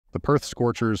The Perth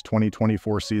Scorchers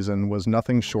 2024 season was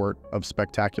nothing short of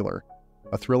spectacular,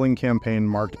 a thrilling campaign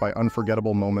marked by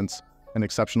unforgettable moments and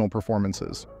exceptional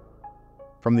performances.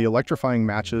 From the electrifying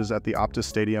matches at the Optus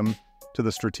Stadium to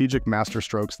the strategic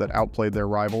masterstrokes that outplayed their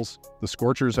rivals, the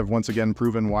Scorchers have once again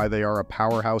proven why they are a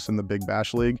powerhouse in the Big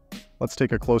Bash League. Let's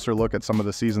take a closer look at some of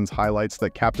the season's highlights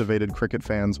that captivated cricket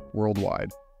fans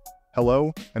worldwide.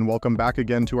 Hello, and welcome back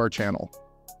again to our channel.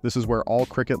 This is where all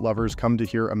cricket lovers come to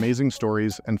hear amazing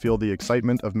stories and feel the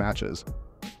excitement of matches.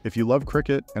 If you love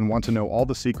cricket and want to know all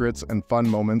the secrets and fun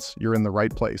moments, you're in the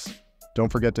right place.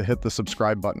 Don't forget to hit the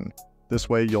subscribe button. This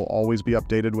way you'll always be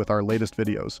updated with our latest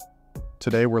videos.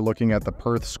 Today we're looking at the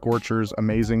Perth Scorchers'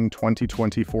 amazing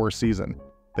 2024 season.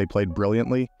 They played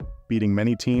brilliantly, beating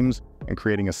many teams and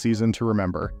creating a season to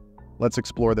remember. Let's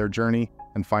explore their journey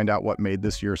and find out what made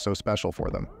this year so special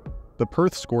for them. The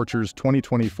Perth Scorchers'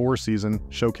 2024 season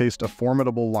showcased a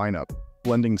formidable lineup,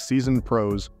 blending seasoned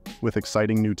pros with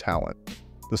exciting new talent.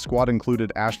 The squad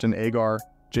included Ashton Agar,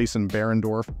 Jason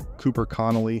Behrendorff, Cooper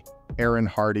Connolly, Aaron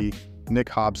Hardy, Nick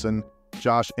Hobson,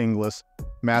 Josh Inglis,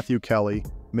 Matthew Kelly,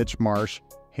 Mitch Marsh,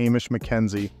 Hamish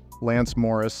McKenzie, Lance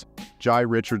Morris, Jai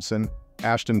Richardson,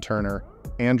 Ashton Turner,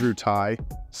 Andrew Tye,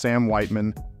 Sam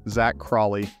Whiteman, Zach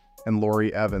Crawley, and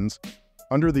Laurie Evans.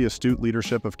 Under the astute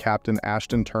leadership of Captain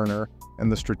Ashton Turner and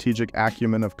the strategic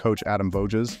acumen of Coach Adam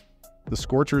Voges, the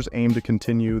Scorchers aim to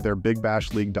continue their Big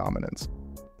Bash League dominance.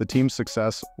 The team's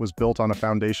success was built on a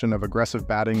foundation of aggressive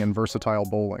batting and versatile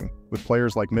bowling, with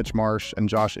players like Mitch Marsh and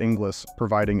Josh Inglis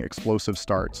providing explosive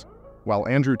starts, while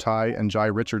Andrew Tye and Jai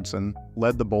Richardson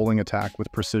led the bowling attack with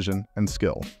precision and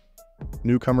skill.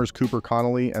 Newcomers Cooper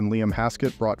Connolly and Liam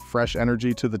Haskett brought fresh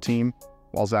energy to the team,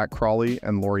 while Zach Crawley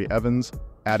and Laurie Evans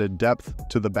added depth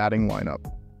to the batting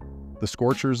lineup. The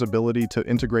Scorchers' ability to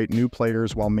integrate new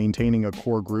players while maintaining a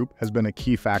core group has been a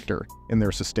key factor in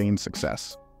their sustained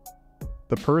success.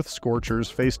 The Perth Scorchers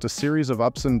faced a series of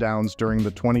ups and downs during the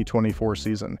 2024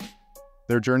 season.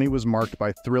 Their journey was marked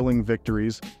by thrilling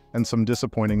victories and some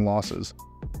disappointing losses,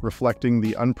 reflecting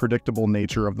the unpredictable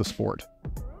nature of the sport.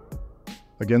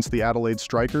 Against the Adelaide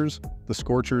Strikers, the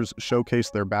Scorchers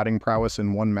showcased their batting prowess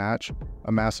in one match,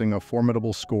 amassing a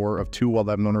formidable score of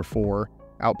 211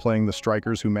 outplaying the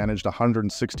Strikers who managed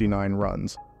 169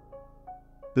 runs.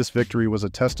 This victory was a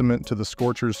testament to the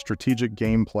Scorchers' strategic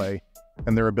gameplay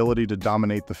and their ability to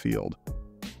dominate the field.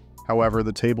 However,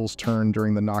 the tables turned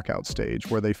during the knockout stage,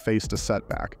 where they faced a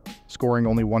setback, scoring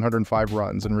only 105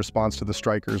 runs in response to the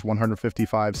Strikers'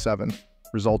 155-7,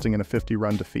 resulting in a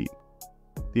 50-run defeat.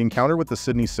 The encounter with the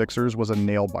Sydney Sixers was a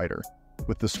nail-biter,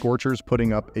 with the Scorchers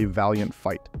putting up a valiant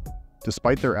fight.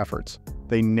 Despite their efforts,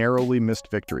 they narrowly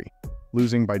missed victory,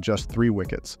 losing by just 3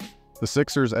 wickets. The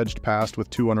Sixers edged past with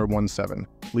 201-7,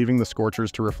 leaving the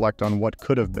Scorchers to reflect on what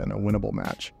could have been a winnable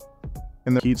match.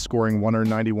 In the heat, scoring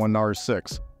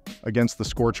 191-6 against the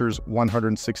Scorchers'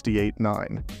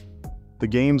 168-9. The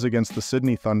games against the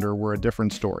Sydney Thunder were a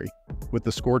different story, with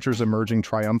the Scorchers emerging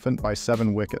triumphant by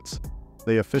 7 wickets.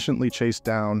 They efficiently chased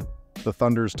down the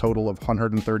Thunder's total of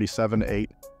 137-8,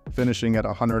 finishing at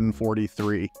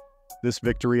 143. This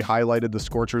victory highlighted the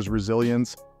Scorchers'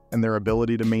 resilience and their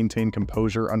ability to maintain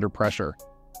composure under pressure.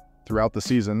 Throughout the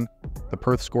season, the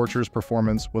Perth Scorchers'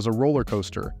 performance was a roller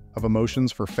coaster of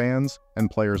emotions for fans and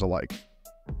players alike.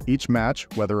 Each match,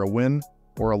 whether a win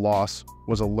or a loss,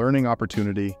 was a learning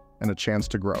opportunity and a chance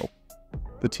to grow.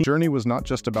 The team's journey was not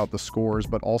just about the scores,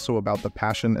 but also about the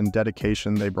passion and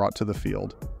dedication they brought to the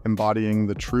field, embodying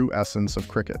the true essence of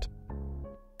cricket.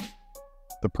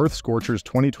 The Perth Scorchers'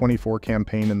 2024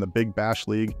 campaign in the Big Bash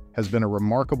League has been a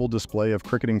remarkable display of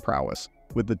cricketing prowess,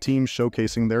 with the team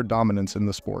showcasing their dominance in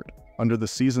the sport. Under the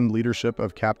seasoned leadership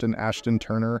of Captain Ashton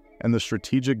Turner and the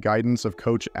strategic guidance of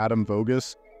Coach Adam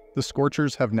Voges, the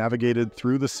Scorchers have navigated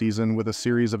through the season with a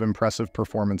series of impressive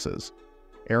performances.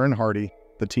 Aaron Hardy,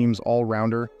 the team's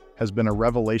all-rounder, has been a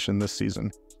revelation this season,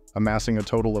 amassing a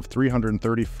total of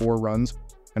 334 runs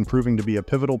and proving to be a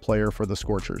pivotal player for the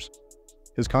Scorchers.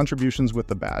 His contributions with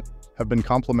the bat have been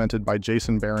complemented by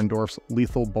Jason Behrendorff's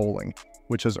lethal bowling,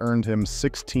 which has earned him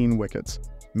 16 wickets,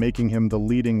 making him the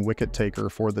leading wicket taker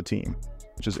for the team.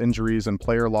 Such as injuries and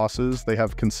player losses, they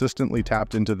have consistently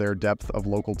tapped into their depth of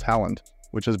local talent,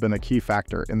 which has been a key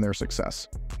factor in their success.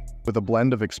 With a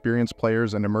blend of experienced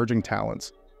players and emerging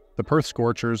talents, the Perth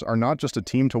Scorchers are not just a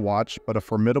team to watch, but a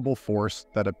formidable force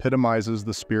that epitomizes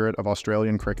the spirit of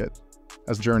Australian cricket.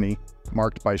 As journey,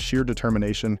 marked by sheer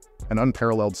determination and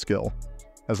unparalleled skill,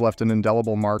 has left an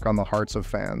indelible mark on the hearts of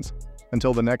fans.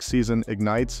 Until the next season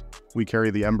ignites, we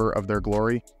carry the ember of their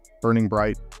glory, burning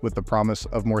bright with the promise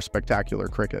of more spectacular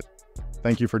cricket.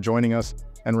 Thank you for joining us,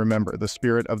 And remember, the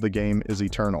spirit of the game is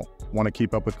eternal. Want to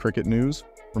keep up with cricket news?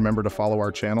 Remember to follow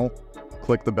our channel.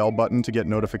 Click the bell button to get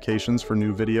notifications for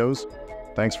new videos.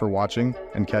 Thanks for watching,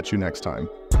 and catch you next time.